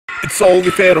It's only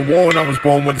fair to warn I was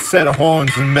born with a set of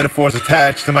horns and metaphors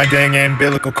attached to my dang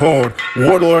umbilical cord.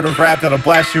 Warlord of rap that'll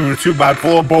blast you with a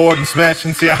 2x4 board and smash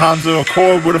into your Honda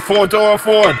Accord with a 4-door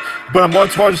Ford. But I'm more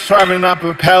towards driving up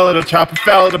a propeller to chop a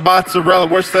fella to mozzarella,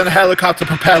 worse than a helicopter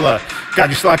propeller. Got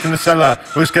you locked in the cellar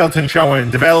with a skeleton showing,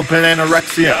 developing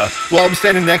anorexia. While I'm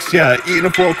standing next to you, eating a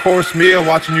 4-course meal,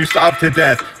 watching you starve to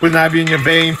death with an IV in your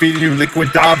vein, feeding you liquid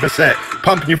Darvocet,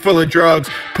 pumping you full of drugs.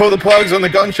 Pull the plugs on the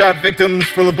gunshot victims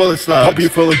full of bullet slugs. Pump you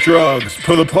full of drugs.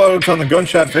 Pull the plugs on the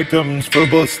gunshot victims full of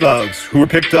bullet slugs, who were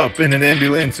picked up in an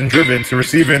ambulance and driven to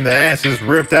receiving their asses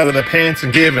ripped out of their pants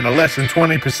and given a less than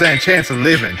 20% chance of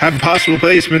living. Have a possible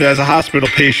placement as a hospital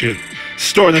patient,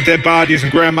 storing the dead bodies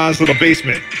in grandma's little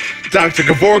basement. Dr.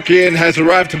 Kevorkian has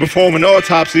arrived to perform an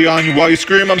autopsy on you while you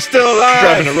scream, "I'm still alive!"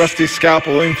 Grabbing a rusty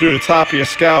scalpel in through the top of your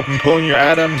scalp and pulling your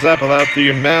Adam's apple out through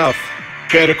your mouth.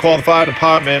 Better call the fire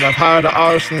department. I've hired an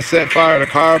arson to set fire to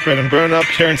carpet and burn up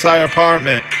your entire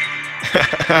apartment.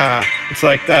 It's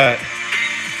like that.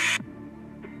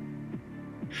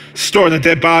 Storing the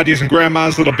dead bodies in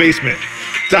grandma's little basement.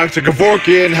 Dr.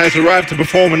 Kevorkian has arrived to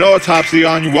perform an autopsy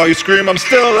on you while you scream, "I'm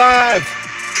still alive!"